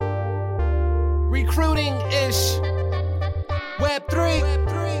Recruiting-ish.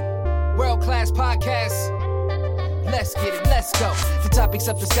 Web3. World-class podcast. Let's get it, let's go. The topics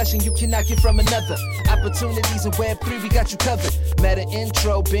of discussion you cannot get from another. Opportunities in Web3, we got you covered. Meta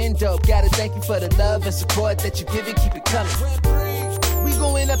intro, been dope. Gotta thank you for the love and support that you give it. Keep it coming. We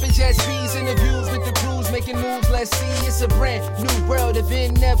going up in jet speeds, interviews with the crews, making moves. Let's see, it's a brand new world of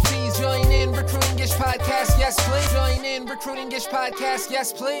NFTs. Join in Recruiting-ish podcast, yes please. Join in Recruiting-ish podcast,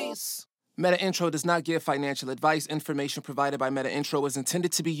 yes please. Meta Intro does not give financial advice. Information provided by Meta Intro is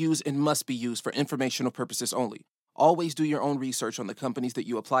intended to be used and must be used for informational purposes only. Always do your own research on the companies that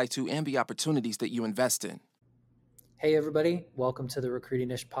you apply to and the opportunities that you invest in. Hey, everybody. Welcome to the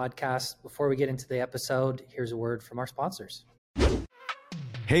Recruiting-ish podcast. Before we get into the episode, here's a word from our sponsors.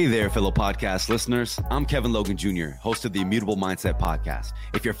 Hey there, fellow podcast listeners. I'm Kevin Logan Jr., host of the Immutable Mindset podcast.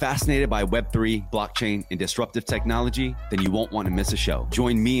 If you're fascinated by Web3, blockchain, and disruptive technology, then you won't want to miss a show.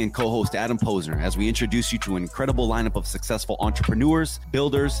 Join me and co-host Adam Posner as we introduce you to an incredible lineup of successful entrepreneurs,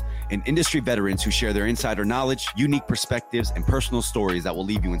 builders, and industry veterans who share their insider knowledge, unique perspectives, and personal stories that will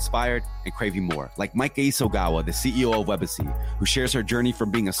leave you inspired and craving more. Like Micah Isogawa, the CEO of Webacy, who shares her journey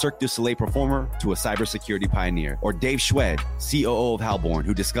from being a Cirque du Soleil performer to a cybersecurity pioneer. Or Dave Schwed, COO of Halborn,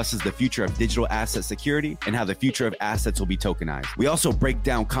 who discusses the future of digital asset security and how the future of assets will be tokenized. We also break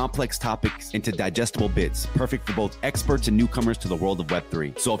down complex topics into digestible bits, perfect for both experts and newcomers to the world of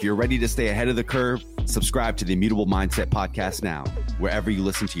Web3. So if you're ready to stay ahead of the curve, subscribe to the Immutable Mindset podcast now, wherever you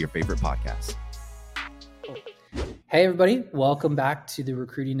listen to your favorite podcasts. Hey, everybody. Welcome back to the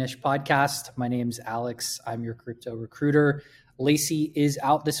Recruiting-ish podcast. My name's Alex. I'm your crypto recruiter. Lacey is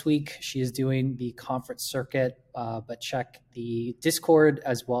out this week. She is doing the conference circuit, but check the Discord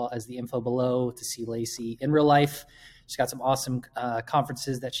as well as the info below to see Lacey in real life. She's got some awesome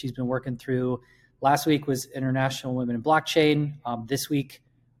conferences that she's been working through. Last week was International Women in Blockchain. This week,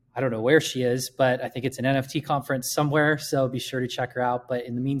 I don't know where she is, but I think it's an NFT conference somewhere, so be sure to check her out. But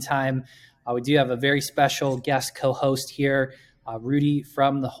in the meantime, we do have a very special guest co-host here, Rudy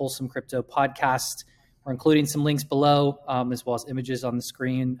from the Wholesome Crypto podcast. We're including some links below, as well as images on the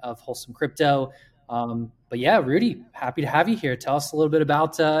screen of Wholesome Crypto. But yeah, Rudy, happy to have you here. Tell us a little bit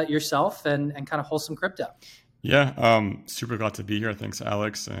about yourself and kind of Wholesome Crypto. Yeah, super glad to be here. Thanks,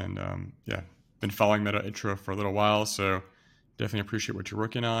 Alex. And been following Meta Intro for a little while, so definitely appreciate what you're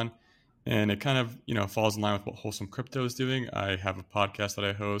working on. And it kind of, falls in line with what Wholesome Crypto is doing. I have a podcast that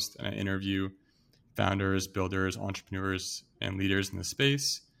I host, and I interview founders, builders, entrepreneurs, and leaders in the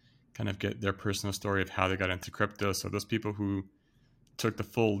space, kind of get their personal story of how they got into crypto. So those people who took the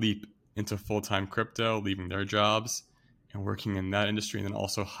full leap into full-time crypto, leaving their jobs and working in that industry, and then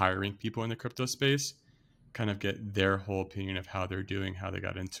also hiring people in the crypto space, kind of get their whole opinion of how they're doing, how they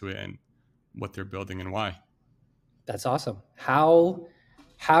got into it, and what they're building and why. That's awesome.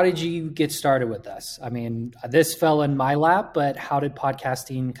 How did you get started with this? I mean, this fell in my lap, but how did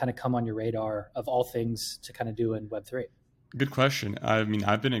podcasting kind of come on your radar of all things to kind of do in Web3? Good question. I mean,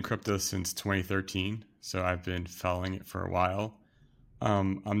 I've been in crypto since 2013, so I've been following it for a while.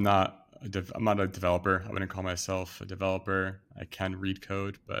 I'm not a developer. I wouldn't call myself a developer. I can read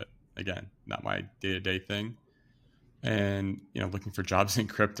code, but again, not my day-to-day thing. And looking for jobs in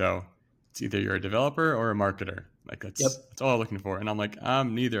crypto, it's either you're a developer or a marketer. Like that's all I'm looking for. And I'm like,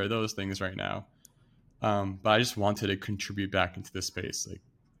 I'm neither of those things right now. But I just wanted to contribute back into this space, like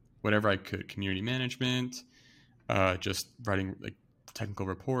whatever I could, community management, just writing like technical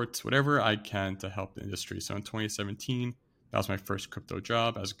reports, whatever I can to help the industry. So in 2017, that was my first crypto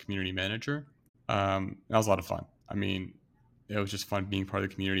job as a community manager. That was a lot of fun. I mean, it was just fun being part of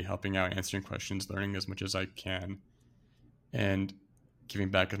the community, helping out, answering questions, learning as much as I can, and giving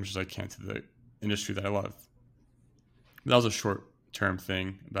back as much as I can to the industry that I love. That was a short-term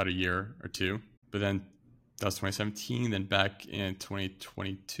thing, about a year or two. But then that was 2017. Then back in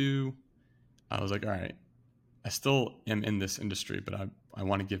 2022, I was like, all right, I still am in this industry, but I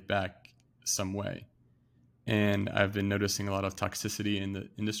want to give back some way. And I've been noticing a lot of toxicity in the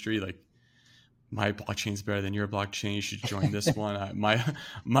industry, like my blockchain is better than your blockchain. You should join this one. My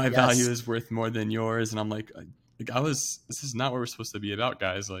yes. Value is worth more than yours. And I'm like, this is not what we're supposed to be about,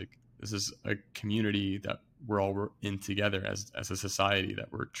 guys. Like, this is a community that we're all in together as a society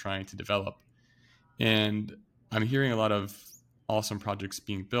that we're trying to develop. And I'm hearing a lot of awesome projects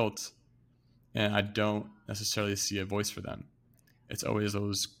being built, and I don't necessarily see a voice for them. It's always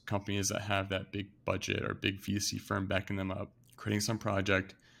those companies that have that big budget or big VC firm backing them up, creating some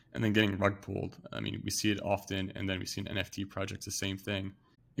project, and then getting rug pulled. I mean, we see it often, and then we see in NFT projects the same thing.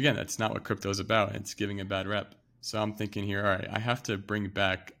 Again, that's not what crypto is about. It's giving a bad rep. So I'm thinking here, all right, I have to bring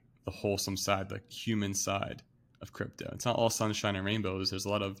back the wholesome side, the human side of crypto. It's not all sunshine and rainbows. There's a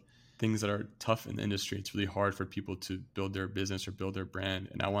lot of things that are tough in the industry. It's really hard for people to build their business or build their brand.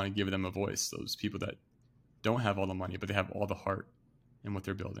 And I want to give them a voice. Those people that don't have all the money, but they have all the heart in what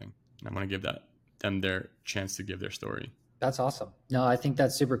they're building. And I want to give them their chance to give their story. That's awesome. No, I think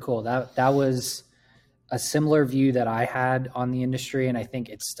that's super cool. That was a similar view that I had on the industry. And I think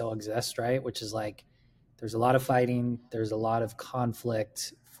it still exists, right? Which is like, there's a lot of fighting. There's a lot of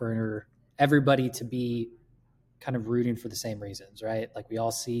conflict for everybody to be kind of rooting for the same reasons, right? Like we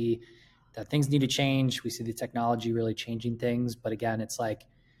all see that things need to change. We see the technology really changing things. But again, it's like,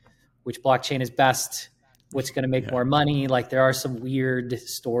 which blockchain is best? What's going to make more money? Like there are some weird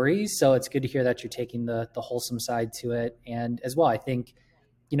stories. So it's good to hear that you're taking the wholesome side to it. And as well, I think,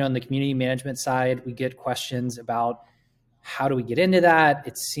 in the community management side, we get questions about how do we get into that?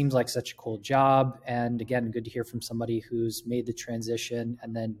 It seems like such a cool job. And again, good to hear from somebody who's made the transition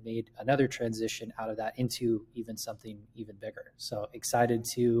and then made another transition out of that into even something even bigger. So excited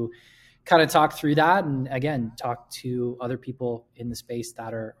to kind of talk through that. And again, talk to other people in the space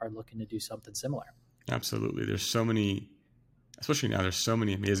that are looking to do something similar. Absolutely. There's so many, especially now, there's so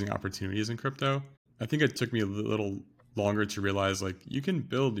many amazing opportunities in crypto. I think it took me a little longer to realize like you can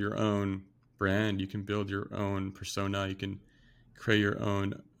build your own brand, you can build your own persona, you can create your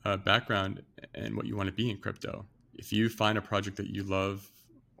own background and what you want to be in crypto. If you find a project that you love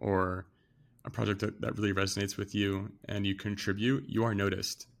or a project that really resonates with you and you contribute, you are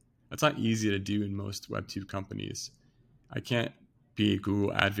noticed. That's not easy to do in most Web2 companies. I can't be a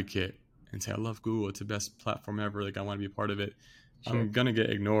Google advocate and say, I love Google, it's the best platform ever, like I want to be a part of it. Sure. I'm going to get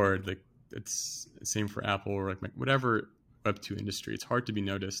ignored. Like it's the same for Apple or like whatever Web2 industry. It's hard to be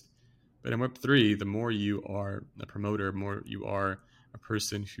noticed. But in Web3, the more you are a promoter, the more you are a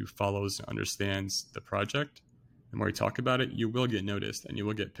person who follows and understands the project, the more you talk about it, you will get noticed and you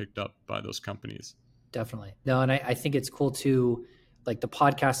will get picked up by those companies. Definitely. No, and I think it's cool too, like the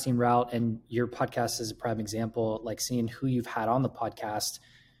podcasting route, and your podcast is a prime example, like seeing who you've had on the podcast,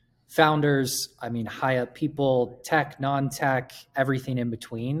 founders, high up people, tech, non-tech, everything in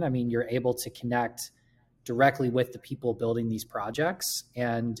between. You're able to connect directly with the people building these projects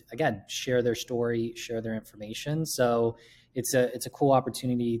and again, share their story, share their information. So it's a cool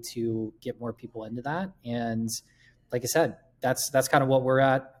opportunity to get more people into that. And like I said, that's kind of what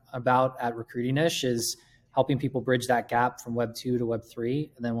we're about at Recruiting-ish, is helping people bridge that gap from Web 2 to Web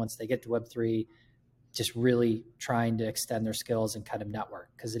 3. And then once they get to Web 3, just really trying to extend their skills and kind of network,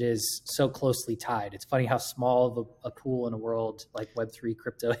 because it is so closely tied. It's funny how small of a pool in a world like Web3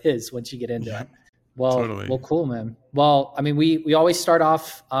 crypto is once you get into it. Well, totally. Well, cool, man. Well, we always start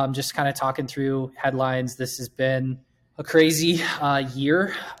off just kind of talking through headlines. This has been a crazy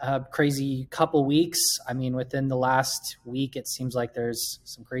year, crazy couple weeks. Within the last week, it seems like there's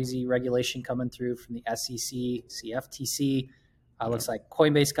some crazy regulation coming through from the SEC, CFTC. Looks like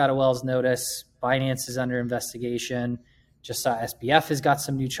Coinbase got a Wells notice. Binance is under investigation. Just saw SBF has got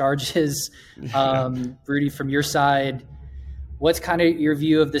some new charges. Rudy, from your side, what's kind of your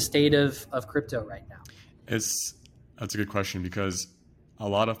view of the state of crypto right now? That's a good question, because a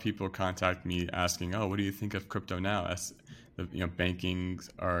lot of people contact me asking, "Oh, what do you think of crypto now?" As banks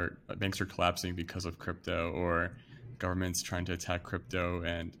are collapsing because of crypto, or governments trying to attack crypto,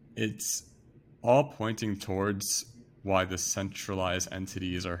 and it's all pointing towards why the centralized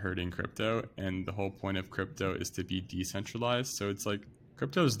entities are hurting crypto. And the whole point of crypto is to be decentralized. So it's like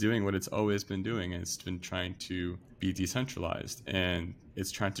crypto is doing what it's always been doing, and it's been trying to be decentralized, and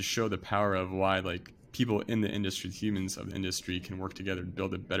it's trying to show the power of why like people in the industry, humans of the industry, can work together to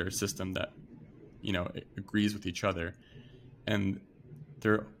build a better system that agrees with each other. And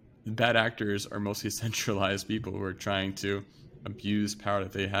the bad actors are mostly centralized people who are trying to abuse power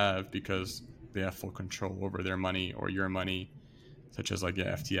that they have because they have full control over their money or your money, such as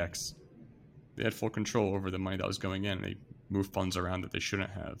FTX. They had full control over the money that was going in. They moved funds around that they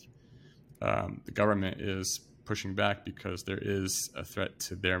shouldn't have. The government is pushing back because there is a threat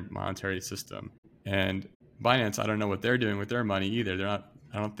to their monetary system. And Binance, I don't know what they're doing with their money either.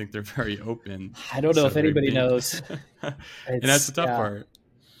 I don't think they're very open. I don't know if anybody knows. And that's the tough part.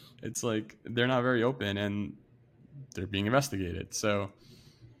 It's like they're not very open and they're being investigated. So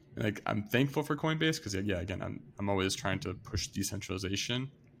I'm thankful for Coinbase because again, I'm always trying to push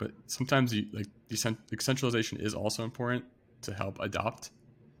decentralization, but sometimes decentralization is also important to help adopt.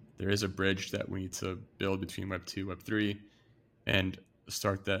 There is a bridge that we need to build between Web 2, Web 3, and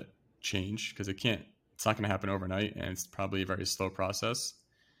start that change, because it's not going to happen overnight, and it's probably a very slow process.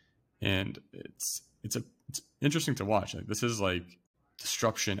 And it's interesting to watch. This is like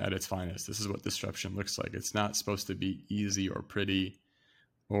disruption at its finest. This is what disruption looks like. It's not supposed to be easy or pretty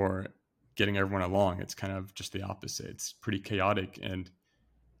or getting everyone along. It's kind of just the opposite. It's pretty chaotic, and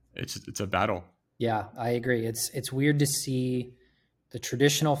it's a battle. Yeah, I agree. It's weird to see the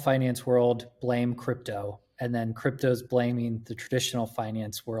traditional finance world blame crypto, and then crypto's blaming the traditional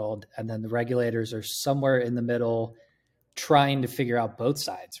finance world, and then the regulators are somewhere in the middle trying to figure out both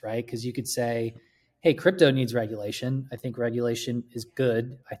sides, right? Because you could say, hey, crypto needs regulation. I think regulation is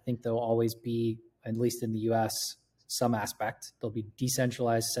good. I think there'll always be, at least in the US, some aspect. There'll be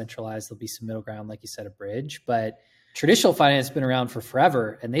decentralized, centralized, there'll be some middle ground, like you said, a bridge. But traditional finance has been around for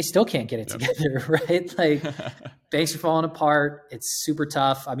forever and they still can't get it together, right? Like banks are falling apart. It's super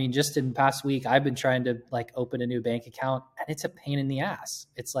tough. I mean, just in the past week, I've been trying to like open a new bank account and it's a pain in the ass.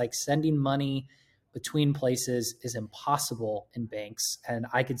 It's like sending money between places is impossible in banks. And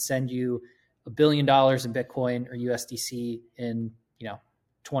I could send you $1 billion in Bitcoin or USDC in,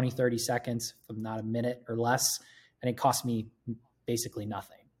 20, 30 seconds, if not a minute or less. And it cost me basically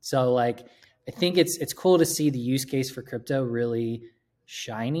nothing. So like, I think it's cool to see the use case for crypto really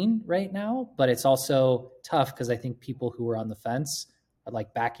shining right now, but it's also tough because I think people who are on the fence are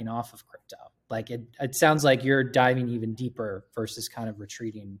like backing off of crypto. Like it sounds like you're diving even deeper versus kind of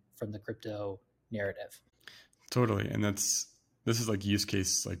retreating from the crypto narrative. Totally. And this is like use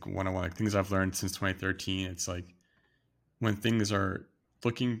case, like 101, like things I've learned since 2013. It's like when things are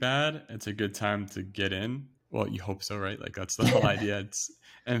looking bad, it's a good time to get in. Well, you hope so, right? Like that's the whole idea. It's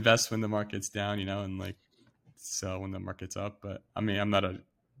invest when the market's down, and like sell when the market's up. But I mean, I'm not a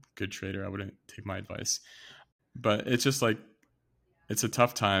good trader. I wouldn't take my advice. But it's just like, it's a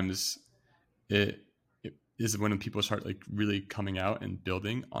tough times. It is when people start like really coming out and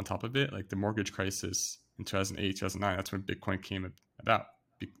building on top of it. Like the mortgage crisis in 2008, 2009, that's when Bitcoin came about.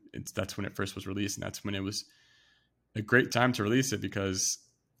 That's when it first was released. And that's when it was a great time to release it because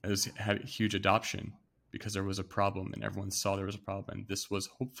it had huge adoption because there was a problem and everyone saw there was a problem. And this was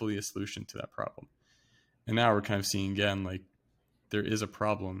hopefully a solution to that problem. And now we're kind of seeing again, like there is a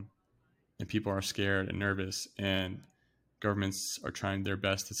problem and people are scared and nervous and governments are trying their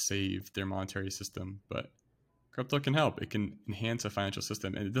best to save their monetary system, but crypto can help. It can enhance a financial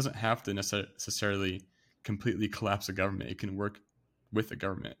system and it doesn't have to necessarily completely collapse a government. It can work with the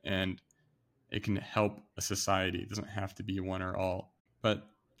government and it can help a society. It doesn't have to be one or all, but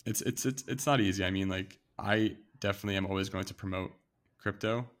it's not easy. I mean, like I definitely am always going to promote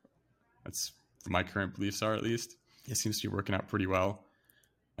crypto. That's what my current beliefs are, at least. It seems to be working out pretty well.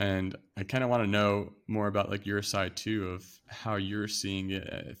 And I kind of want to know more about like your side too, of how you're seeing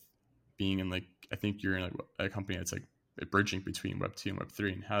it being in like, I think you're in like a company that's like bridging between Web2 and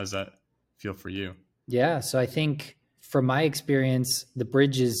Web3. And how does that feel for you? Yeah. So I think from my experience, the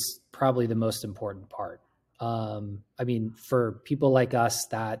bridge is probably the most important part. I mean, for people like us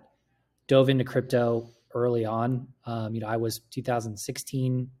that dove into crypto early on, I was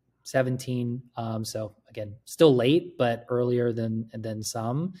 2016, 17. So again, still late, but earlier than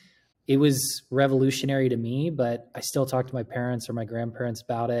some. It was revolutionary to me, but I still talk to my parents or my grandparents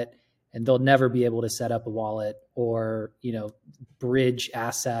about it, and they'll never be able to set up a wallet or, bridge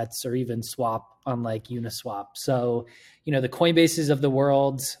assets or even swap on like Uniswap. So, the Coinbases of the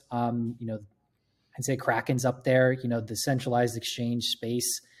world, I'd say Kraken's up there, the centralized exchange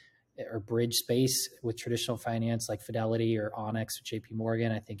space or bridge space with traditional finance like Fidelity or Onyx or JP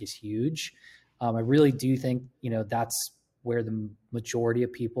Morgan, I think is huge. I really do think, that's where the majority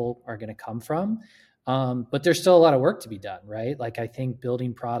of people are going to come from. But there's still a lot of work to be done, right? Like I think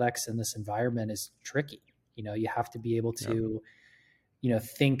building products in this environment is tricky. You have to be able to,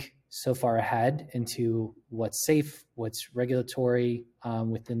 think so far ahead into what's safe, what's regulatory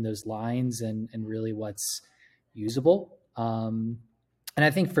within those lines and really what's usable. And I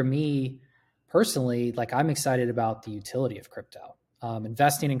think for me personally, like I'm excited about the utility of crypto.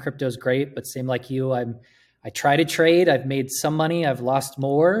 Investing in crypto is great, but same like you, I try to trade. I've made some money. I've lost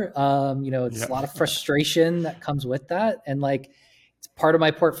more. It's a lot of frustration that comes with that. And like, it's part of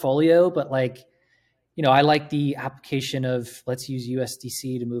my portfolio, but like, I like the application of let's use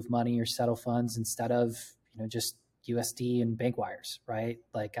USDC to move money or settle funds instead of, just USD and bank wires, right?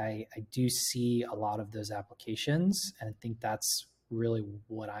 Like I do see a lot of those applications and I think that's really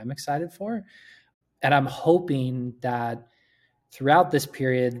what I'm excited for. And I'm hoping that throughout this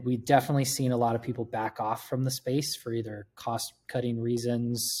period, we've definitely seen a lot of people back off from the space for either cost cutting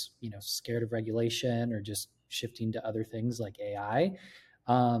reasons, scared of regulation or just shifting to other things like AI.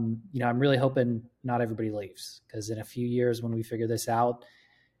 I'm really hoping not everybody leaves because in a few years when we figure this out,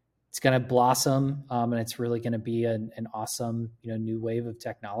 it's going to blossom and it's really going to be an awesome, new wave of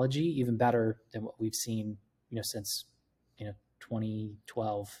technology, even better than what we've seen, since,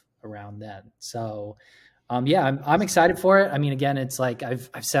 2012 around then. So I'm excited for it. I mean, again, it's like I've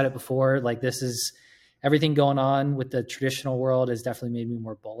said it before, like this is everything going on with the traditional world has definitely made me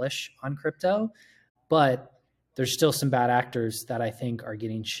more bullish on crypto, but there's still some bad actors that I think are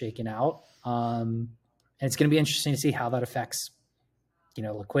getting shaken out. And it's going to be interesting to see how that affects,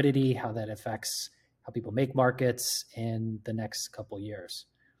 liquidity, how that affects how people make markets in the next couple of years.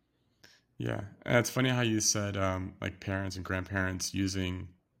 Yeah, and it's funny how you said like parents and grandparents using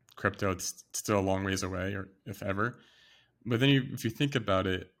crypto. It's still a long ways away, or if ever. But then if you think about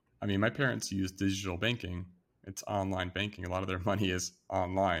it, I mean, my parents use digital banking. It's online banking. A lot of their money is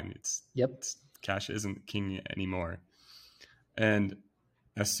online. Yep. Cash isn't king anymore. And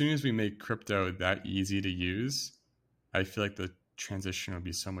as soon as we make crypto that easy to use, I feel like the transition will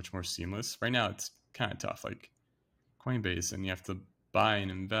be so much more seamless. Right now, it's kind of tough. Like Coinbase, and you have to buy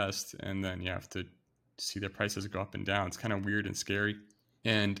and invest, and then you have to see their prices go up and down. It's kind of weird and scary.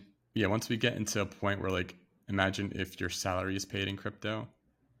 And yeah, once we get into a point where, like, imagine if your salary is paid in crypto,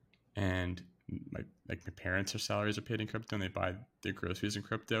 and my parents' salaries are paid in crypto, and they buy their groceries in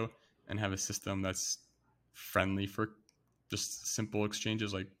crypto, and have a system that's friendly for just simple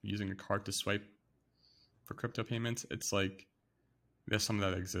exchanges, like using a card to swipe for crypto payments. It's like there's some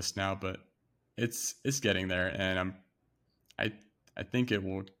that exist now, but it's getting there, and I think it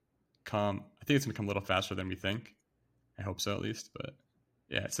will come. I think it's going to come a little faster than we think. I hope so, at least. But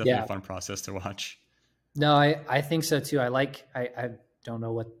yeah, it's definitely a fun process to watch. No, I think so too. I don't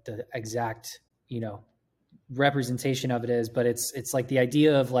know what the exact, representation of it is, but it's like the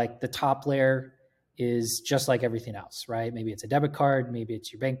idea of like the top layer is just like everything else, right? Maybe it's a debit card, maybe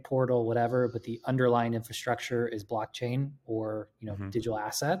it's your bank portal, whatever, but the underlying infrastructure is blockchain or, digital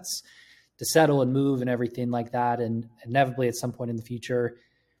assets to settle and move and everything like that. And inevitably at some point in the future,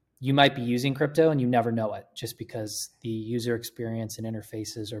 you might be using crypto and you never know it, just because the user experience and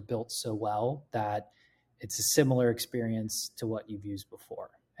interfaces are built so well that it's a similar experience to what you've used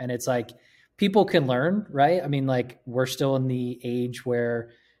before. And it's like, people can learn, right? I mean, like, we're still in the age where,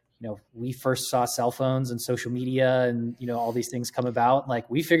 we first saw cell phones and social media and, all these things come about. Like,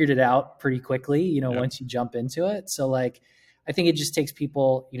 we figured it out pretty quickly, Yep. once you jump into it. So like, I think it just takes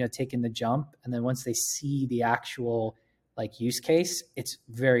people, taking the jump. And then once they see the actual like use case, it's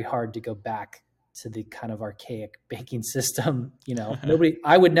very hard to go back to the kind of archaic banking system.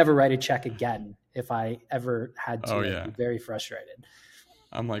 I would never write a check again if I ever had to. I'd be very frustrated.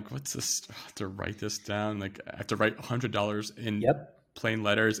 I'm like, what's this? I have to write this down. Like, I have to write $100 in plain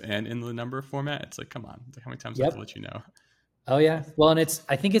letters and in the number format. It's like, come on. How many times do I have to let you know? Oh yeah. Well, and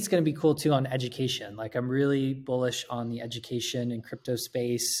I think it's going to be cool too on education. Like, I'm really bullish on the education and crypto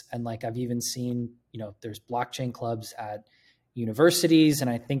space. And like, I've even seen, there's blockchain clubs at universities, and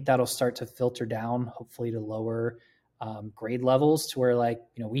I think that'll start to filter down, hopefully to lower grade levels, to where, like,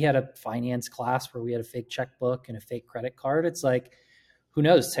 we had a finance class where we had a fake checkbook and a fake credit card. It's like, who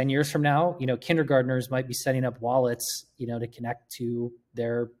knows, 10 years from now, kindergartners might be setting up wallets, to connect to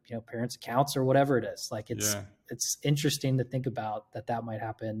their, parents' accounts or whatever it is. Like, it's interesting to think about that might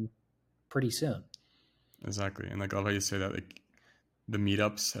happen pretty soon. Exactly. And like, I love how you say that, like, the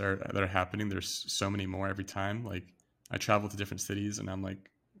meetups that are happening, there's so many more every time. Like, I travel to different cities and I'm like,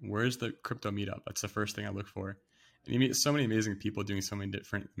 where's the crypto meetup? That's the first thing I look for. And you meet so many amazing people doing so many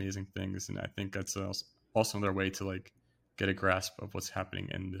different amazing things. And I think that's also another way to like get a grasp of what's happening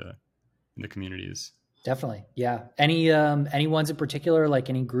in the communities. Definitely. Yeah. Any ones in particular, like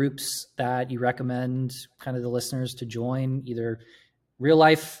any groups that you recommend kind of the listeners to join, either real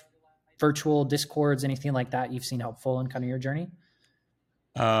life, virtual Discords, anything like that you've seen helpful in kind of your journey?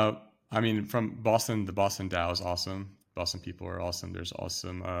 I mean, from Boston, the Boston DAO is awesome. Boston people are awesome. There's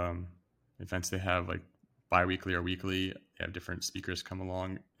awesome events they have, like bi-weekly or weekly. They have different speakers come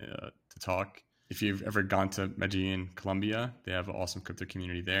along to talk. If you've ever gone to Medellin, Colombia, they have an awesome crypto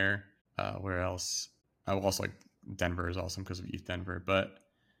community there. Where else? Also, like, Denver is awesome because of ETH Denver. But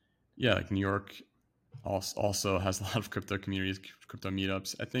yeah, like New York also has a lot of crypto communities, crypto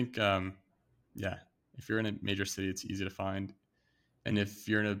meetups. I think, if you're in a major city, it's easy to find. And if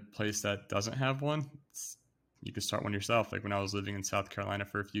you're in a place that doesn't have one, you can start one yourself. Like when I was living in South Carolina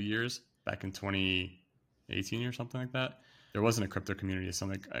for a few years, back in 2018 or something like that, there wasn't a crypto community. So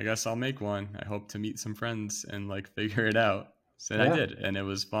I'm like, I guess I'll make one. I hope to meet some friends and like figure it out. So I did. And it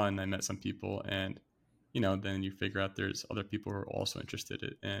was fun. I met some people, and, then you figure out there's other people who are also interested in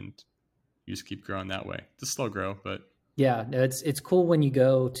it, and you just keep growing that way. It's a slow grow, but yeah, no, it's cool when you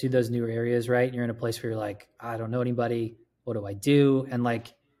go to those new areas, right? And you're in a place where you're like, I don't know anybody. What do I do? And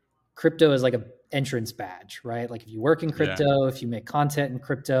like, crypto is like a entrance badge, right? Like if you work in crypto, if you make content in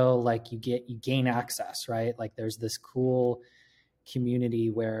crypto, like you gain access, right? Like there's this cool community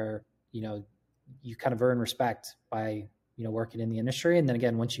where, you kind of earn respect by, working in the industry. And then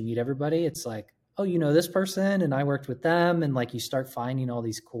again, once you meet everybody, it's like, oh, you know this person and I worked with them. And like you start finding all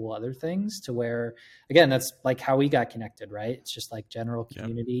these cool other things to where, again, that's like how we got connected, right? It's just like general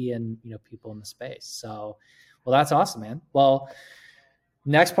community and, you know, people in the space. So, well, that's awesome, man. Well,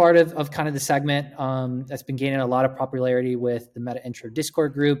 next part of kind of the segment that's been gaining a lot of popularity with the Meta Intro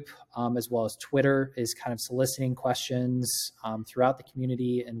Discord group, as well as Twitter, is kind of soliciting questions throughout the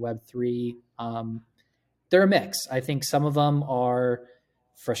community in Web3. They're a mix. I think some of them are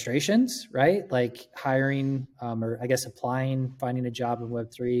frustrations, right? Like hiring or I guess applying, finding a job in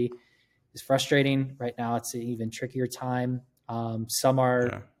Web3 is frustrating. Right now, it's an even trickier time. Some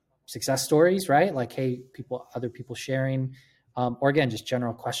are success stories, right? Like, hey, other people sharing, or again, just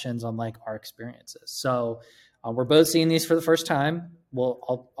general questions on like our experiences. So we're both seeing these for the first time.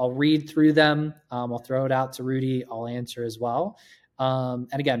 I'll read through them. I'll throw it out to Rudy. I'll answer as well.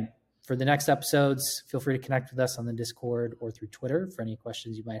 And again, for the next episodes, feel free to connect with us on the Discord or through Twitter for any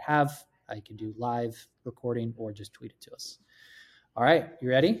questions you might have. You can do live recording or just tweet it to us. All right, you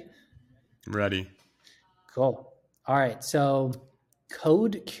ready? Ready. Cool. All right, so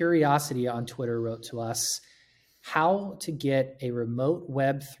Code Curiosity on Twitter wrote to us, how to get a remote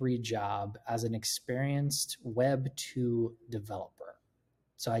Web3 job as an experienced Web2 developer.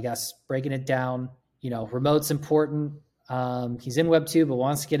 So I guess breaking it down, you know, remote's important. He's in Web2, but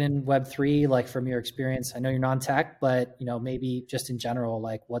wants to get in Web3, like from your experience. I know you're non-tech, but, you know, maybe just in general,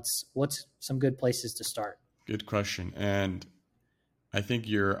 like what's some good places to start? Good question. And I think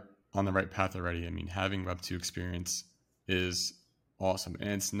you're on the right path already. I mean, having Web2 experience is awesome. And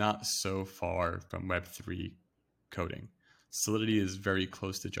it's not so far from Web3 coding. Solidity is very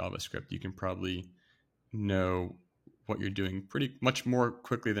close to JavaScript. You can probably know what you're doing pretty much more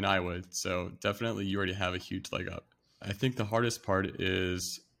quickly than I would. So definitely you already have a huge leg up. I think the hardest part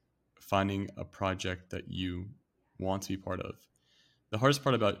is finding a project that you want to be part of. The hardest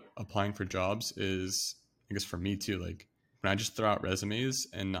part about applying for jobs is, I guess for me too, like when I just throw out resumes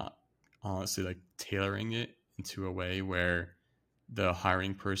and not honestly like tailoring it into a way where the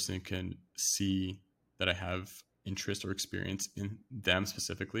hiring person can see that I have interest or experience in them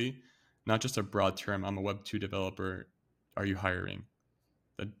specifically, not just a broad term, I'm a Web2 developer, are you hiring?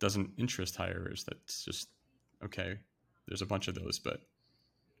 That doesn't interest hirers. That's just, okay, there's a bunch of those, but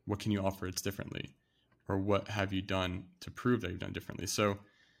what can you offer it's differently? Or what have you done to prove that you've done differently? So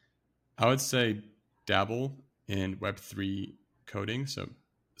I would say dabble in Web3 coding. So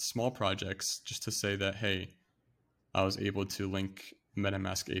small projects just to say that, hey, I was able to link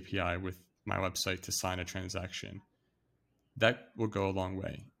MetaMask API with my website to sign a transaction. That will go a long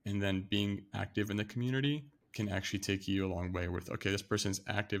way. And then being active in the community can actually take you a long way with, okay, this person's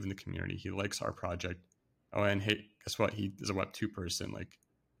active in the community. He likes our project. Oh, and hey, guess what? He is a Web2 person, like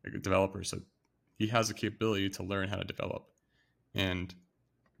a developer. So he has the capability to learn how to develop. And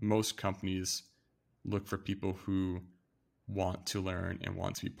most companies look for people who want to learn and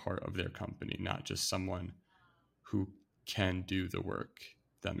want to be part of their company, not just someone who can do the work.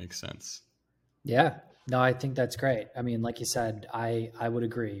 If that makes sense. Yeah, no, I think that's great. I mean, like you said, I would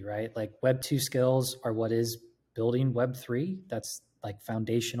agree, right? Like Web2 skills are what is building Web3. That's like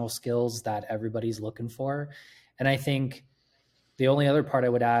foundational skills that everybody's looking for. And I think the only other part I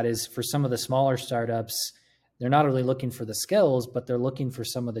would add is for some of the smaller startups, they're not really looking for the skills, but they're looking for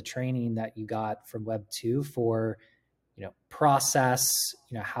some of the training that you got from Web2 for, you know, process,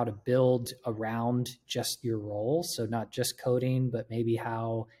 you know, how to build around just your role. So not just coding, but maybe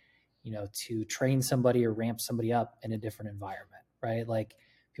how, you know, to train somebody or ramp somebody up in a different environment, right? Like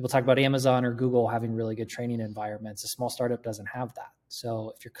people talk about Amazon or Google having really good training environments. A small startup doesn't have that.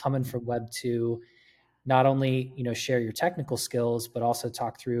 So if you're coming from Web2, not only, you know, share your technical skills, but also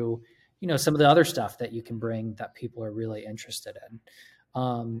talk through, you know, some of the other stuff that you can bring that people are really interested in.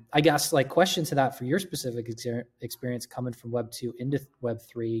 I guess like question to that for your specific experience coming from Web2 into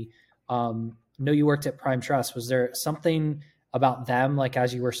Web3. Know you worked at Prime Trust. Was there something about them, like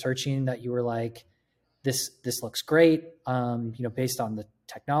as you were searching, that you were like, this looks great, you know, based on the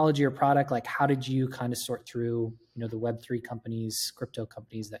technology or product? Like, how did you kind of sort through, you know, the Web3 companies, crypto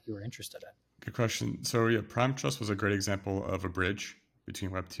companies that you were interested in? Good question. So yeah, Prime Trust was a great example of a bridge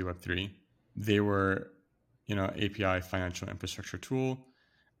between Web2, Web3. They were, you know, API financial infrastructure tool,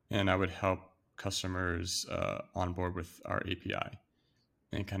 and I would help customers onboard with our API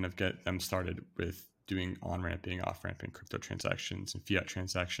and kind of get them started with doing on-ramping, off-ramping crypto transactions and fiat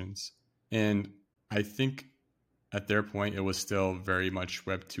transactions. And I think at their point, it was still very much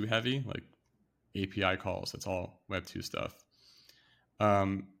Web2 heavy, like API calls. That's all Web2 stuff.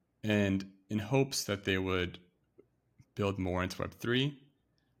 And in hopes that they would build more into Web3.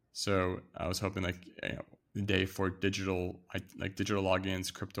 So I was hoping like, you know, the day for digital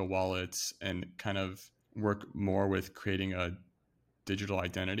logins, crypto wallets, and kind of work more with creating a digital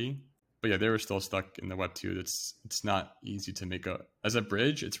identity. But yeah, they were still stuck in the Web 2. It's not easy to make as a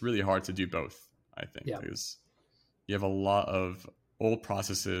bridge. It's really hard to do both, I think, because you have a lot of old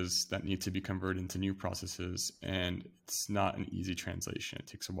processes that need to be converted into new processes, and it's not an easy translation. It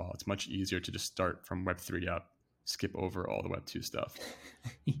takes a while. It's much easier to just start from Web 3 up, skip over all the Web 2 stuff.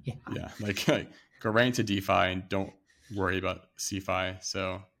 Yeah, like go right into DeFi and don't worry about CeFi.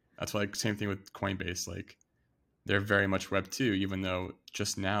 So that's why, same thing with Coinbase. Like, they're very much Web 2, even though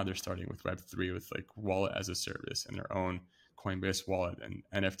just now they're starting with Web 3 with like wallet as a service and their own Coinbase wallet and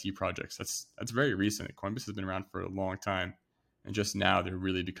NFT projects. That's very recent. Coinbase has been around for a long time, and just now they're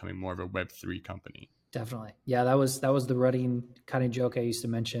really becoming more of a Web 3 company. Definitely. Yeah, that was the running kind of joke I used to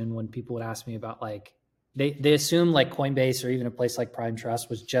mention when people would ask me about, like, they assume like Coinbase or even a place like Prime Trust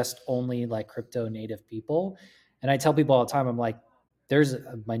was just only like crypto native people. And I tell people all the time, I'm like, there's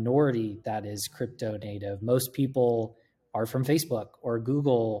a minority that is crypto native. Most people are from Facebook or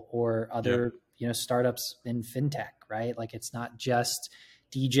Google or other, startups in fintech, right? Like, it's not just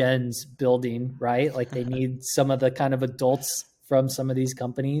degens building, right? Like, they need some of the kind of adults from some of these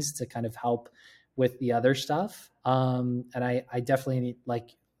companies to kind of help with the other stuff. And I definitely need,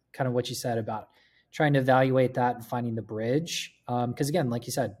 like, kind of what you said about trying to evaluate that and finding the bridge. Because again, like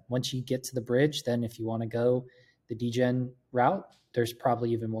you said, once you get to the bridge, then if you want to go the degen route, there's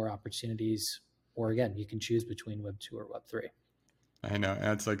probably even more opportunities. Or again, you can choose between Web 2 or Web 3. I know.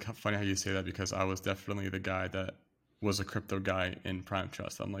 And it's like funny how you say that, because I was definitely the guy that was a crypto guy in Prime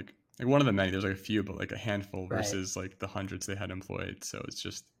Trust. I'm like one of the many. There's like a few, but like a handful versus like the hundreds they had employed. So it's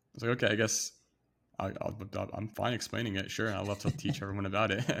like, okay, I guess I'm fine explaining it. Sure. I'd love to teach everyone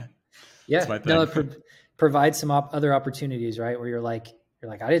about it. Yeah. No, it provides some other opportunities, right? Where you're like,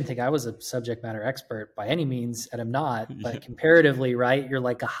 I didn't think I was a subject matter expert by any means, and I'm not, but comparatively, right, you're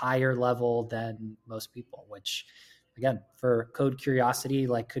like a higher level than most people, which again, for code curiosity,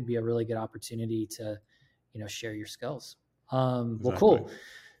 like, could be a really good opportunity to, share your skills. Well, cool.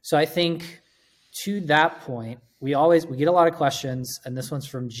 So I think to that point, we get a lot of questions, and this one's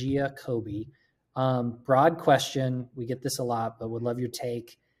from Gia Kobe. Broad question. We get this a lot, but would love your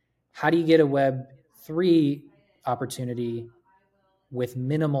take. How do you get a Web3 opportunity with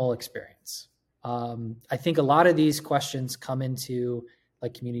minimal experience? I think a lot of these questions come into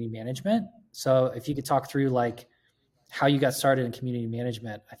like community management. So if you could talk through like how you got started in community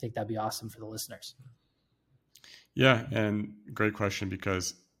management, I think that'd be awesome for the listeners. Yeah, and great question,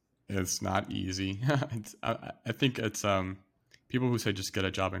 because it's not easy. I think it's people who say just get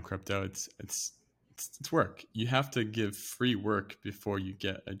a job in crypto. It's work. You have to give free work before you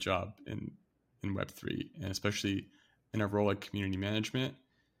get a job in Web3, and especially in a role like community management.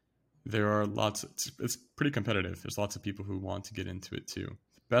 There are it's pretty competitive. There's lots of people who want to get into it too.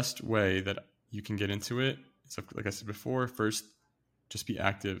 The best way that you can get into it is, like I said before, first, just be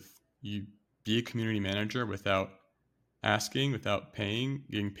active. You be a community manager without asking, without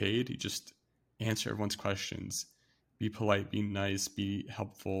getting paid. You just answer everyone's questions. Be polite, be nice, be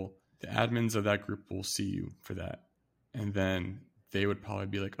helpful. The admins of that group will see you for that. And then they would probably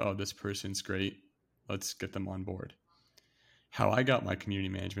be like, oh, this person's great. Let's get them on board. How I got my community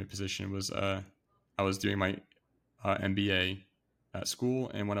management position was I was doing my MBA at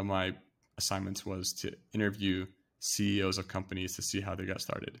school, and one of my assignments was to interview CEOs of companies to see how they got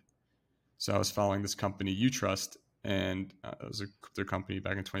started. So I was following this company, Utrust, and it was a crypto company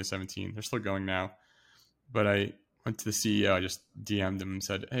back in 2017. They're still going now. But I went to the CEO, I just DM'd him and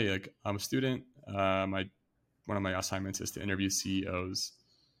said, hey, like, I'm a student. One of my assignments is to interview CEOs.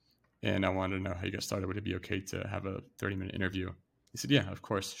 And I wanted to know how you got started. Would it be okay to have a 30-minute interview? He said, yeah, of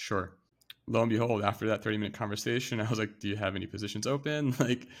course, sure. Lo and behold, after that 30-minute conversation, I was like, do you have any positions open?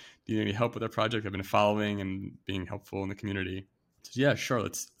 Like, do you need any help with our project? I've been following and being helpful in the community. He said, yeah, sure.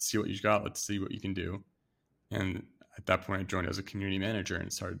 Let's see what you got. Let's see what you can do. And at that point, I joined as a community manager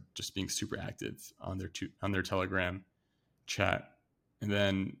and started just being super active on their Telegram chat. And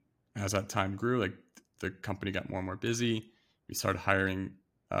then as that time grew, like, the company got more and more busy. We started hiring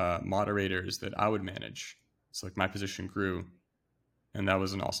moderators that I would manage. So like my position grew, and that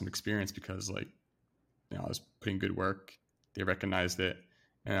was an awesome experience because like, I was putting good work, they recognized it,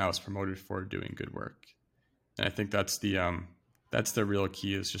 and I was promoted for doing good work. And I think that's the real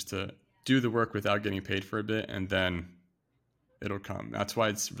key, is just to do the work without getting paid for a bit, and then it'll come. That's why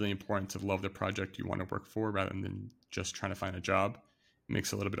it's really important to love the project you want to work for rather than just trying to find a job. It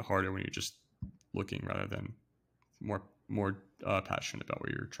makes it a little bit harder when you're just looking rather than more passionate about what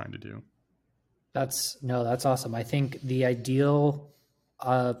you're trying to do. That's awesome. I think the ideal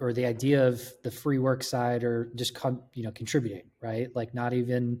or the idea of the free work side, or just contributing, right? Like not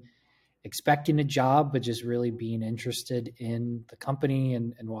even expecting a job, but just really being interested in the company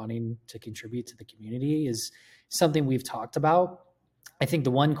and wanting to contribute to the community is something we've talked about. I think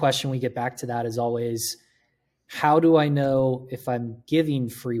the one question we get back to that is always, how do I know if I'm giving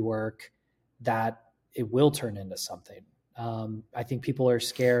free work that it will turn into something? I think people are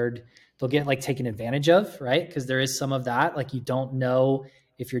scared they'll get like taken advantage of, right? Because there is some of that. Like you don't know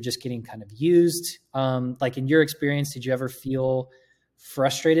if you're just getting kind of used. Like in your experience, did you ever feel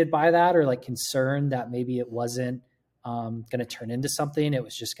frustrated by that, or like concerned that maybe it wasn't going to turn into something? It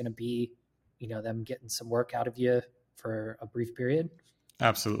was just going to be, them getting some work out of you for a brief period?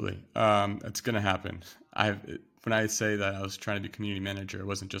 Absolutely. It's going to happen. When I say that I was trying to be community manager, it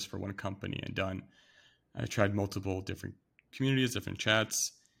wasn't just for one company and done. I tried multiple different communities, different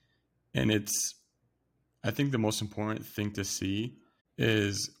chats. And I think the most important thing to see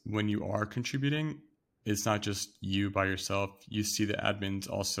is when you are contributing, it's not just you by yourself. You see the admins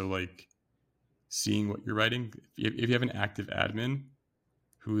also like seeing what you're writing. If you have an active admin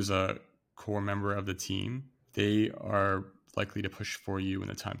who's a core member of the team, they are likely to push for you when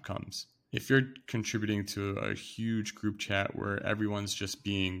the time comes. If you're contributing to a huge group chat where everyone's just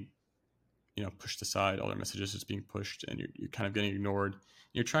being, pushed aside, all their messages just being pushed, and you're kind of getting ignored,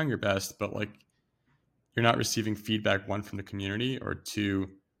 you're trying your best, but like you're not receiving feedback, one, from the community, or two,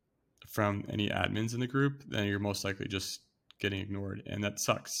 from any admins in the group, then you're most likely just getting ignored. And that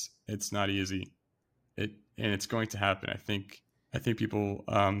sucks. It's not easy. And it's going to happen. I think people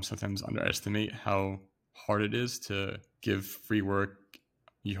sometimes underestimate how hard it is to give free work.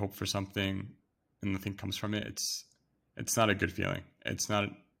 You hope for something and nothing comes from it. It's not a good feeling. It's not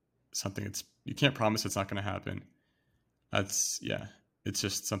something you can't promise it's not going to happen. It's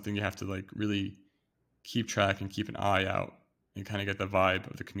just something you have to like really keep track and keep an eye out and kind of get the vibe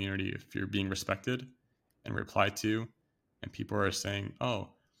of the community. If you're being respected and replied to, and people are saying, oh,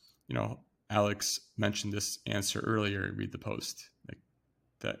 Alex mentioned this answer earlier, read the post. Like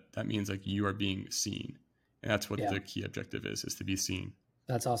that means like you are being seen. And that's what the key objective is to be seen.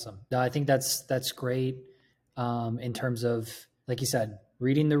 That's awesome. No, I think that's great in terms of, like you said,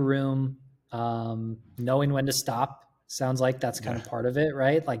 reading the room, knowing when to stop. Sounds like that's kind of part of it,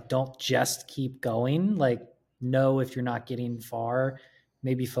 right? Like don't just keep going. Like know if you're not getting far,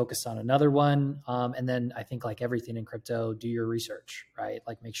 maybe focus on another one. And then I think like everything in crypto, do your research, right?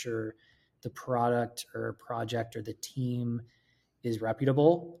 Like make sure the product or project or the team is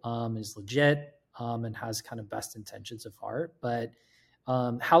reputable, is legit, and has kind of best intentions of heart. But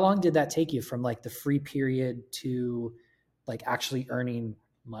how long did that take you from like the free period to like actually earning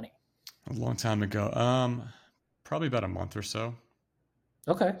money? A long time ago. Probably about a month or so.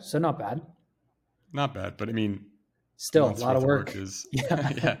 Okay. So not bad. Not bad, but I mean, still a lot of work. Is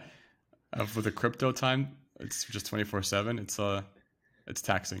yeah. For the crypto time, it's just 24/7. It's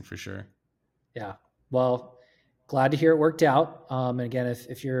taxing for sure. Yeah. Well, glad to hear it worked out. And again,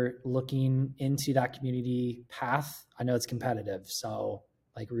 if you're looking into that community path, I know it's competitive. So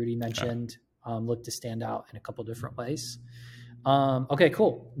like Rudy mentioned, look to stand out in a couple different ways. Okay,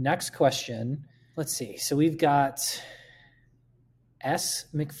 cool. Next question. Let's see. So we've got S.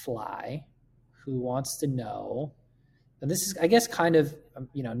 McFly, who wants to know, and this is, I guess, kind of,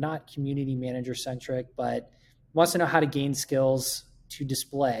 not community manager centric, but wants to know how to gain skills to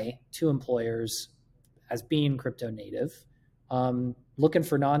display to employers as being crypto native, looking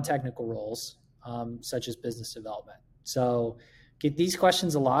for non-technical roles, such as business development. So get these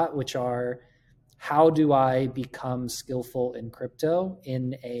questions a lot, which are, how do I become skillful in crypto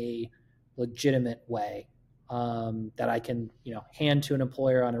in a legitimate way that I can, hand to an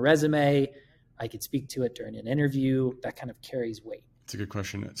employer on a resume? I could speak to it during an interview. That kind of carries weight. It's a good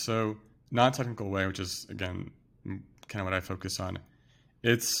question. So non-technical way, which is, again, kind of what I focus on,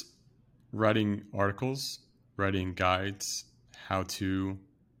 it's writing articles, writing guides, how to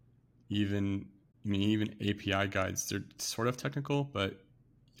even API guides. They're sort of technical, but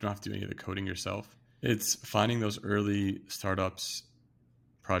you don't have to do any of the coding yourself. It's finding those early startups,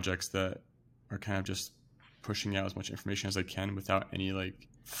 projects that are kind of just pushing out as much information as they can without any like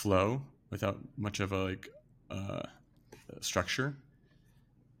flow, without much of a structure.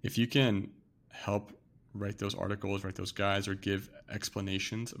 If you can help write those articles, write those guides, or give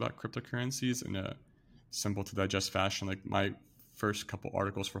explanations about cryptocurrencies in a simple to digest fashion, like my first couple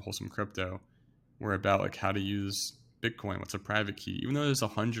articles for Wholesome Crypto were about like how to use Bitcoin, what's a private key. Even though there's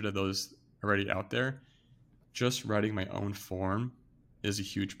 100 of those already out there, just writing my own form is a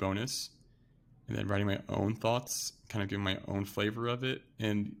huge bonus. And then writing my own thoughts, kind of giving my own flavor of it.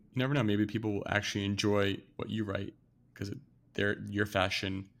 And you never know, maybe people will actually enjoy what you write because your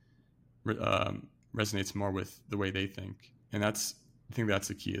fashion resonates more with the way they think. And I think that's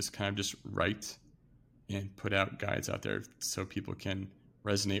the key, is kind of just write and put out guides out there so people can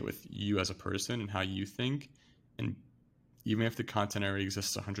resonate with you as a person and how you think. And even if the content already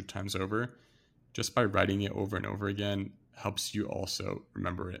exists 100 times over, just by writing it over and over again helps you also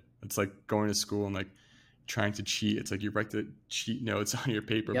remember it. It's like going to school and like trying to cheat. It's like you write the cheat notes on your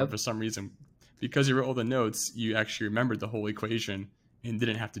paper, but for some reason, because you wrote all the notes, you actually remembered the whole equation and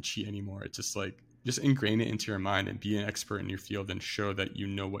didn't have to cheat anymore. It's just like, just ingrain it into your mind and be an expert in your field and show that you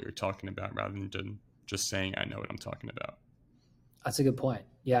know what you're talking about, rather than just saying, I know what I'm talking about. That's a good point.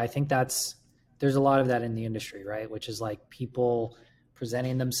 Yeah, I think there's a lot of that in the industry, right? Which is like people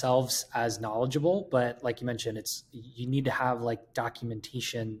presenting themselves as knowledgeable, but like you mentioned, you need to have like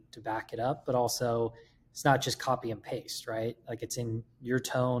documentation to back it up, but also it's not just copy and paste, right? Like it's in your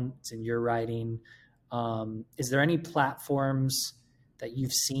tone, it's in your writing. Is there any platforms that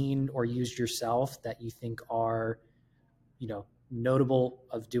you've seen or used yourself that you think are, notable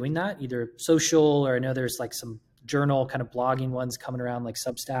of doing that, either social, or I know there's like some journal kind of blogging ones coming around like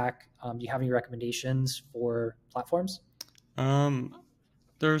Substack. Do you have any recommendations for platforms?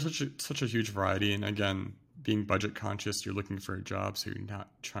 There's such a huge variety. And again, being budget conscious, you're looking for a job, so you're not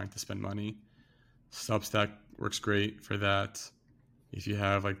trying to spend money. Substack works great for that. If you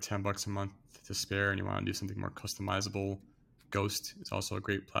have like $10 a month to spare and you want to do something more customizable, Ghost is also a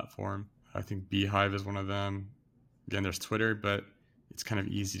great platform. I think Beehive is one of them. Again, there's Twitter, but it's kind of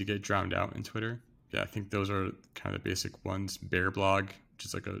easy to get drowned out in Twitter. Yeah, I think those are kind of the basic ones. Bear Blog, which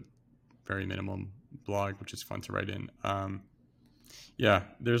is like a very minimum blog, which is fun to write in. Yeah,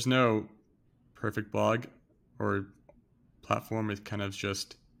 there's no perfect blog or platform. It kind of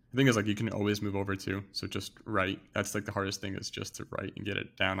just, the thing is like you can always move over to, so just write. That's like the hardest thing, is just to write and get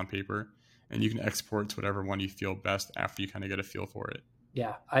it down on paper. And you can export to whatever one you feel best after you kind of get a feel for it.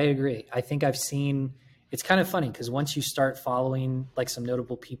 Yeah, I agree. I think I've seen, it's kind of funny because once you start following like some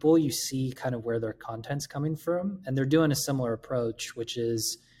notable people, you see kind of where their content's coming from. And they're doing a similar approach, which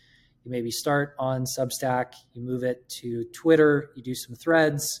is you maybe start on Substack, you move it to Twitter, you do some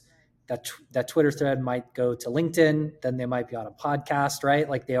threads. That Twitter thread might go to LinkedIn, then they might be on a podcast, right?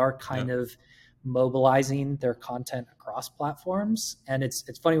 Like they are kind of mobilizing their content across platforms. And it's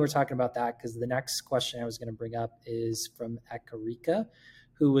funny we're talking about that, because the next question I was going to bring up is from Ekarika,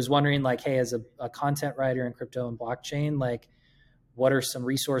 who was wondering like, hey, as a content writer in crypto and blockchain, like what are some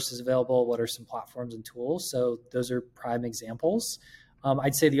resources available? What are some platforms and tools? So those are prime examples.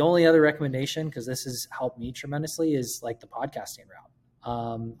 I'd say the only other recommendation, because this has helped me tremendously, is like the podcasting route.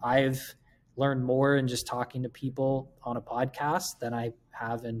 I've learned more in just talking to people on a podcast than I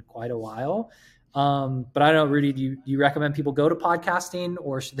have in quite a while. But I don't know, Rudy, do you recommend people go to podcasting,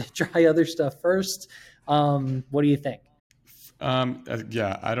 or should they try other stuff first? What do you think?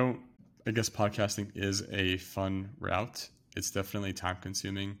 Yeah, I guess podcasting is a fun route. It's definitely time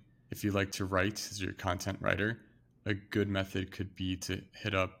consuming. If you like to write as your content writer, a good method could be to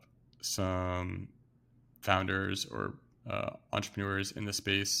hit up some founders or entrepreneurs in the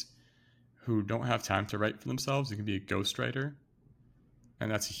space who don't have time to write for themselves. You can be a ghostwriter.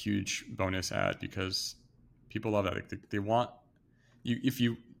 And that's a huge bonus add, because people love that. Like they want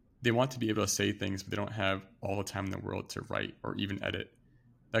you, they want to be able to say things, but they don't have all the time in the world to write or even edit.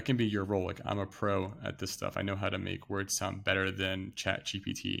 That can be your role. Like, I'm a pro at this stuff. I know how to make words sound better than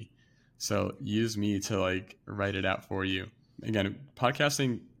ChatGPT. So use me to like write it out for you. Again,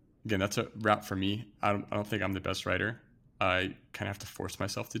 podcasting, that's a route for me. I don't think I'm the best writer. I kind of have to force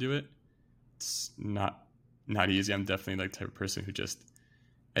myself to do it. It's not easy. I'm definitely like the type of person who just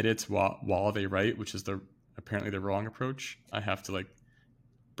edits while they write, which is apparently the wrong approach. I have to like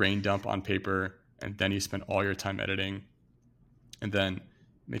brain dump on paper, and then you spend all your time editing, and then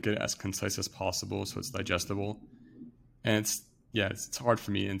make it as concise as possible so it's digestible. And it's hard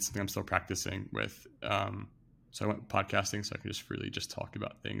for me, and something I'm still practicing with. So I went podcasting so I can just freely just talk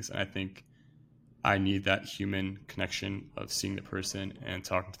about things. And I think I need that human connection of seeing the person and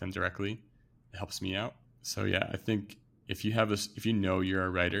talking to them directly. It helps me out. So yeah, I think if you know you're a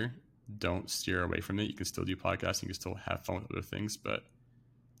writer, don't steer away from it. You can still do podcasting, you can still have fun with other things, but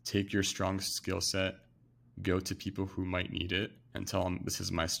take your strong skill set, go to people who might need it, and tell them, this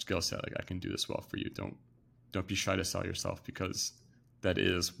is my skill set. Like, I can do this well for you. Don't be shy to sell yourself, because that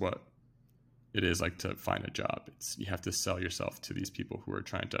is what it is like to find a job. You have to sell yourself to these people who are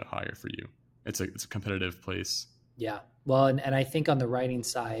trying to hire for you. It's a competitive place. Yeah. Well, and I think on the writing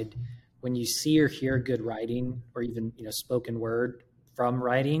side, when you see or hear good writing, or even, spoken word from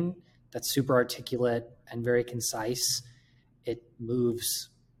writing that's super articulate and very concise, it moves,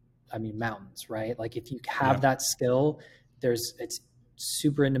 mountains, right? Like if you have that skill, it's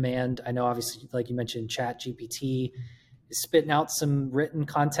super in demand. I know obviously, like you mentioned, Chat GPT is spitting out some written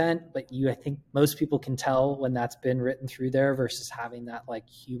content, but I think most people can tell when that's been written through there versus having that like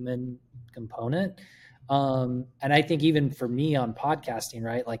human component. And I think even for me on podcasting,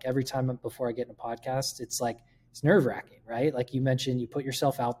 right? Like every time before I get in a podcast, it's nerve wracking, right? Like you mentioned, you put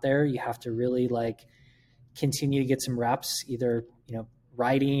yourself out there, you have to really like continue to get some reps, either,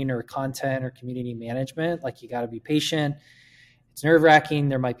 writing or content or community management. Like you got to be patient. It's nerve wracking.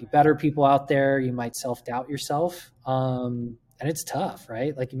 There might be better people out there. You might self-doubt yourself. And it's tough,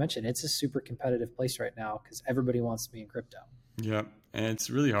 right? Like you mentioned, it's a super competitive place right now because everybody wants to be in crypto. Yeah. And it's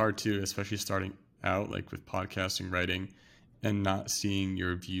really hard too, especially starting out like with podcasting, writing, and not seeing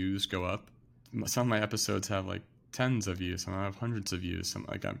your views go up. Some of my episodes have like tens of views. Some have hundreds of views. Some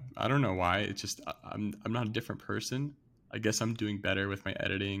I don't know why. It's just, I'm not a different person. I guess I'm doing better with my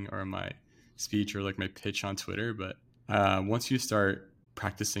editing or my speech or like my pitch on Twitter. But once you start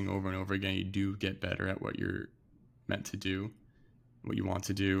practicing over and over again, you do get better at what you're meant to do, what you want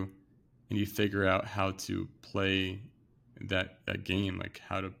to do, and you figure out how to play that game, like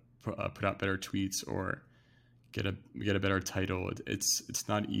how to put out better tweets or get a better title. It's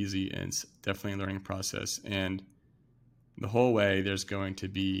not easy, and it's definitely a learning process. And the whole way, there's going to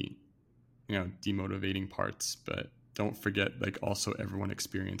be, demotivating parts, but don't forget, like also everyone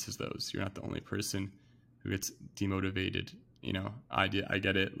experiences those. You're not the only person who gets demotivated. I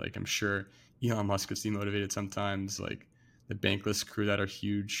get it. Like I'm sure Elon Musk gets demotivated sometimes. Like the bankless crew that are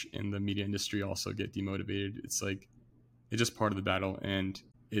huge in the media industry also get demotivated. It's like, it's just part of the battle, and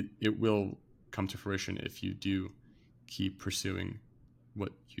it will come to fruition if you do keep pursuing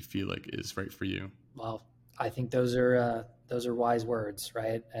what you feel like is right for you. Well, I think those are wise words,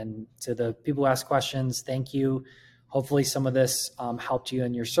 right? And to the people who ask questions, thank you. Hopefully some of this helped you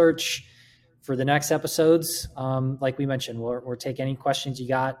in your search. For the next episodes, like we mentioned, we'll take any questions you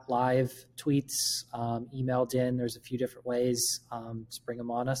got, live tweets, emailed in. There's a few different ways. Just bring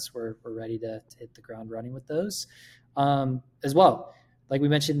them on us. We're ready to hit the ground running with those. As well, like we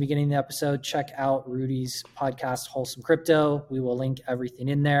mentioned in the beginning of the episode, check out Rudy's podcast, Wholesome Crypto. We will link everything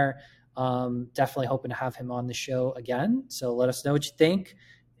in there. Definitely hoping to have him on the show again. So let us know what you think.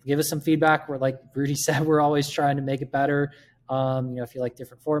 Give us some feedback. We're, like Rudy said, we're always trying to make it better. If you like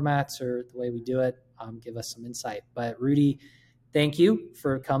different formats or the way we do it, give us some insight. But Rudy, thank you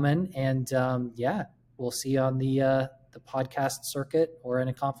for coming. And we'll see you on the podcast circuit or in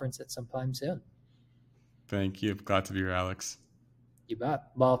a conference at some time soon. Thank you. Glad to be here, Alex. You bet.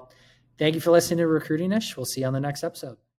 Well, thank you for listening to Recruiting-ish. We'll see you on the next episode.